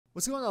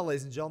What's going on,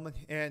 ladies and gentlemen,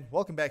 and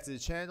welcome back to the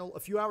channel. A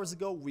few hours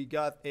ago, we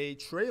got a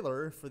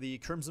trailer for the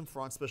Crimson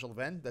Front special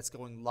event that's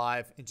going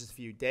live in just a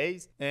few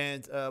days,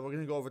 and we're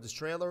going to go over this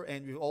trailer,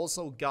 and we've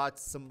also got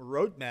some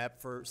roadmap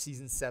for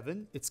Season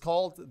 7. It's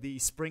called the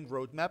Spring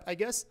Roadmap, I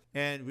guess,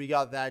 and we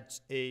got that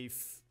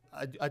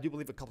I do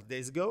believe a couple of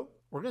days ago.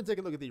 We're going to take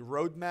a look at the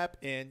roadmap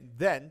and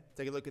then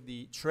take a look at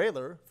the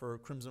trailer for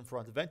Crimson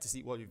Front event to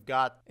see what we've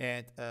got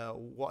and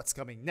what's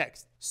coming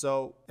next.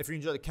 So if you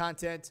enjoy the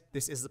content,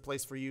 this is the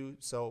place for you.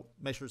 So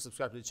make sure to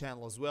subscribe to the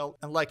channel as well.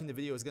 And liking the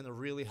video is going to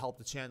really help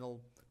the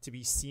channel to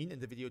be seen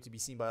and the video to be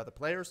seen by other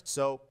players.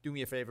 So do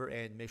me a favor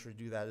and make sure to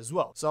do that as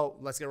well. So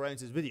let's get right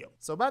into this video.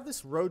 So about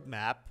this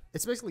roadmap,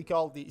 it's basically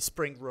called the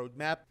Spring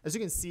Roadmap. As you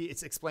can see,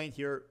 it's explained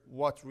here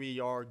what we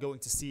are going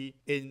to see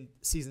in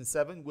Season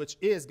 7, which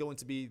is going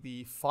to be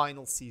the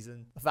final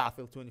season of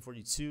Battlefield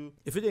 2042.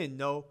 If you didn't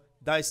know,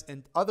 DICE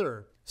and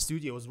other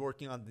studios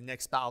working on the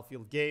next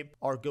Battlefield game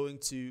are going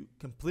to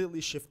completely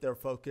shift their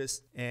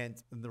focus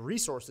and the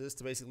resources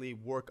to basically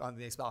work on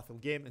the next Battlefield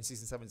game, and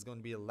Season 7 is going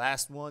to be the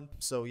last one.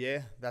 So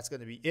yeah, that's going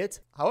to be it.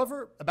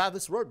 However, about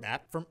this roadmap,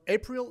 from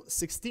April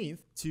 16th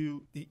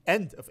to the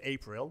end of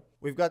April,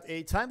 we've got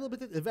a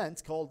time-limited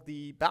event called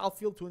the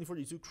Battlefield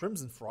 2042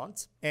 Crimson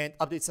Front and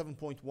Update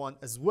 7.1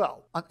 as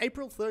well. On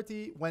April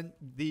 30, when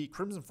the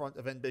Crimson Front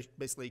event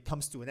basically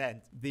comes to an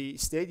end, the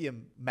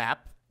stadium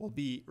map will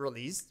be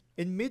released.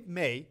 In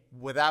mid-May,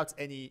 without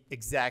any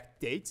exact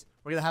date,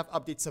 we're going to have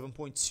Update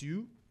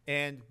 7.2,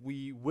 and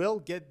we will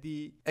get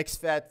the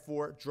XFAT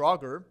for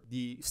Draugr,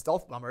 the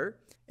Stealth Bomber,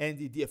 and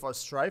the DFR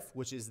Strife,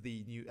 which is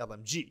the new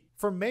LMG.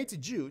 From May to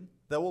June,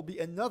 there will be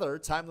another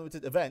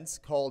time-limited event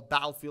called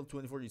Battlefield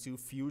 2042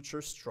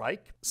 Future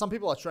Strike. Some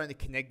people are trying to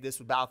connect this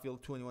with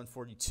Battlefield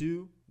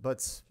 2142,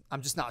 but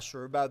I'm just not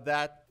sure about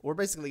that. We're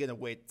basically going to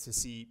wait to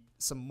see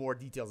some more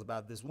details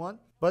about this one.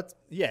 But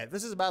yeah,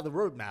 this is about the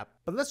roadmap.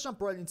 But let's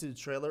jump right into the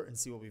trailer and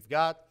see what we've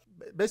got.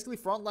 Basically,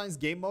 Frontlines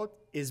game mode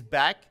is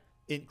back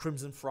in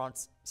Crimson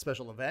Front's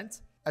special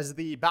event. As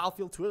the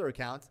Battlefield Twitter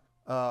account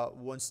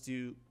wants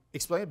to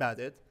explain about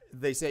it,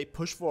 they say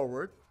push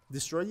forward,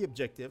 destroy the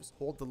objectives,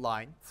 hold the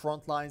line.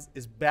 Frontlines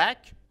is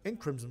back in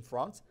Crimson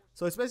Front.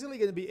 So it's basically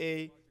going to be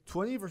a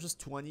 20 versus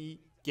 20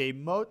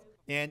 game mode,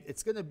 and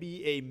it's going to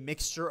be a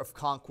mixture of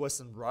conquest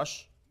and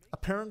rush.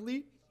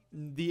 Apparently,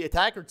 the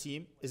attacker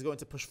team is going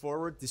to push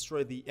forward,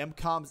 destroy the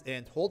MCOMs,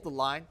 and hold the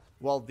line,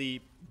 while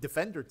the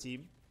defender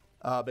team,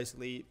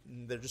 basically,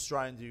 they're just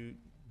trying to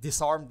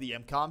disarm the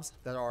MCOMs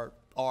that are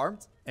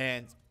armed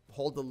and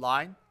hold the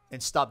line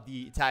and stop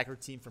the attacker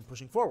team from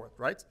pushing forward,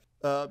 right?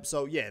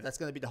 So yeah, that's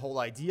going to be the whole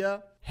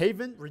idea.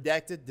 Haven,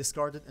 Redacted,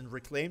 Discarded, and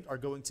Reclaimed are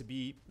going to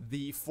be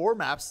the 4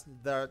 maps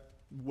that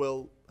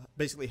will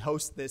basically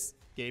host this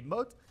game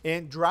mode.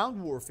 And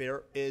ground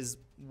warfare is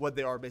what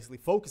they are basically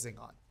focusing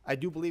on. I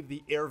do believe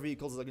the air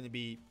vehicles are going to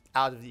be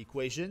out of the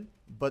equation,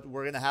 but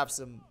we're going to have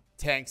some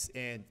tanks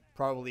and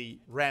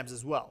probably rams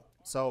as well.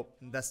 So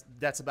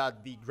that's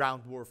about the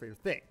ground warfare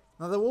thing.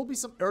 Now, there will be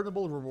some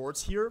earnable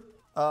rewards here.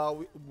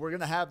 We're going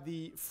to have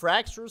the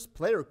Fractures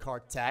player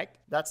card tag.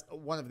 That's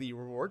one of the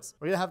rewards.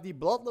 We're going to have the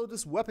Blood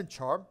Lotus weapon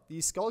charm,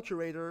 the Skull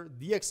Curator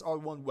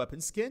DXR1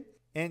 weapon skin,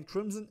 and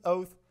Crimson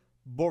Oath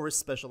Boris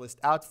Specialist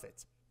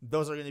outfit.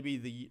 Those are going to be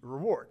the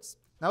rewards.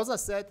 Now, as I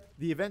said,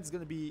 the event is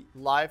going to be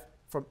live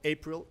from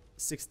April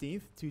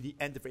 16th to the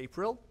end of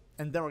April.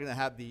 And then we're going to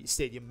have the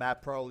stadium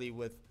map probably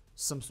with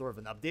some sort of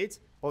an update.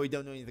 But we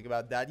don't know anything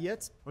about that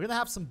yet. We're going to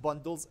have some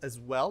bundles as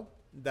well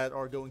that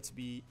are going to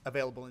be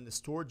available in the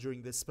store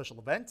during this special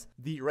event.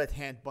 The Red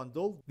Hand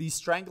bundle, the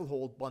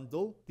Stranglehold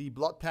bundle, the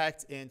Blood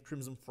Pact and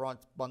Crimson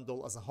Front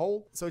bundle as a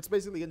whole. So it's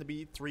basically going to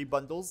be 3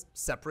 bundles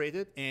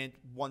separated and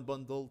 1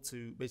 bundle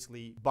to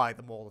basically buy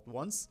them all at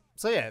once.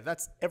 So yeah,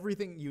 that's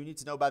everything you need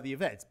to know about the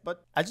event.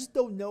 But I just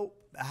don't know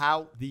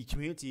how the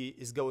community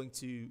is going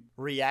to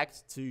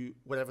react to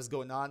whatever's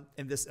going on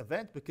in this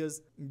event,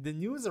 because the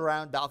news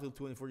around Battlefield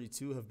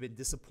 2042 have been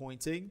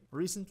disappointing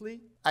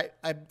recently.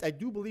 I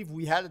do believe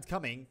we had it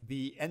coming.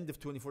 The end of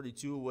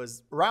 2042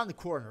 was around the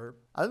corner.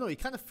 I don't know, it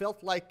kind of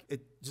felt like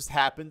it just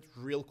happened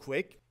real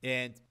quick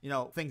and, you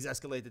know, things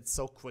escalated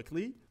so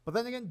quickly. But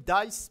then again,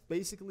 DICE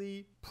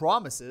basically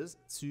promises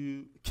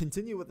to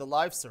continue with the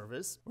live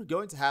service. We're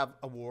going to have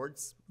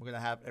awards. We're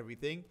going to have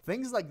everything.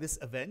 Things like this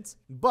event.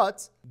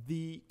 But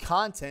the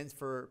content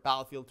for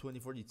Battlefield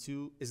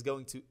 2042 is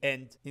going to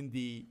end in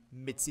the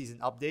mid-season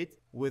update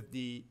with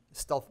the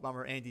Stealth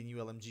Bomber and the new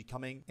LMG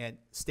coming and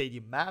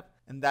stadium map.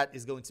 And that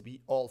is going to be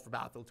all for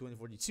Battlefield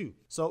 2042.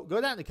 So go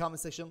down in the comment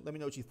section. Let me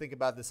know what you think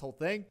about this whole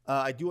thing.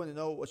 I do want to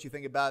know what you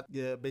think about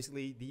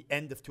basically the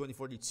end of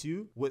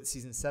 2042 with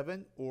Season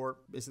 7, or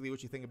basically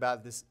what you think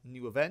about this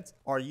new event.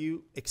 Are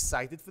you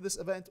excited for this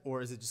event,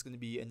 or is it just going to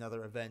be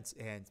another event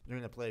and you're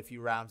going to play a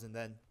few rounds and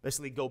then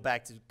basically go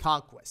back to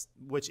Conquest,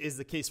 which is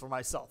the case for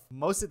myself.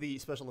 Most of the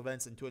special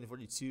events in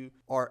 2042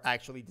 are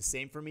actually the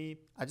same for me.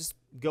 I just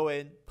go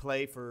in,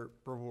 play for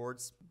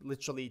rewards,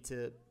 literally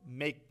to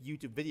make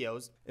YouTube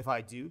videos if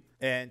I do,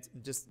 and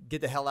just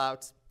get the hell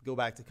out, go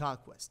back to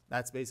Conquest.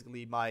 That's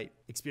basically my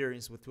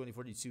experience with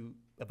 2042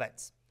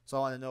 events. So I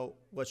want to know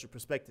what your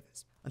perspective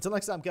is. Until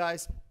next time,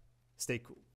 guys, stay cool.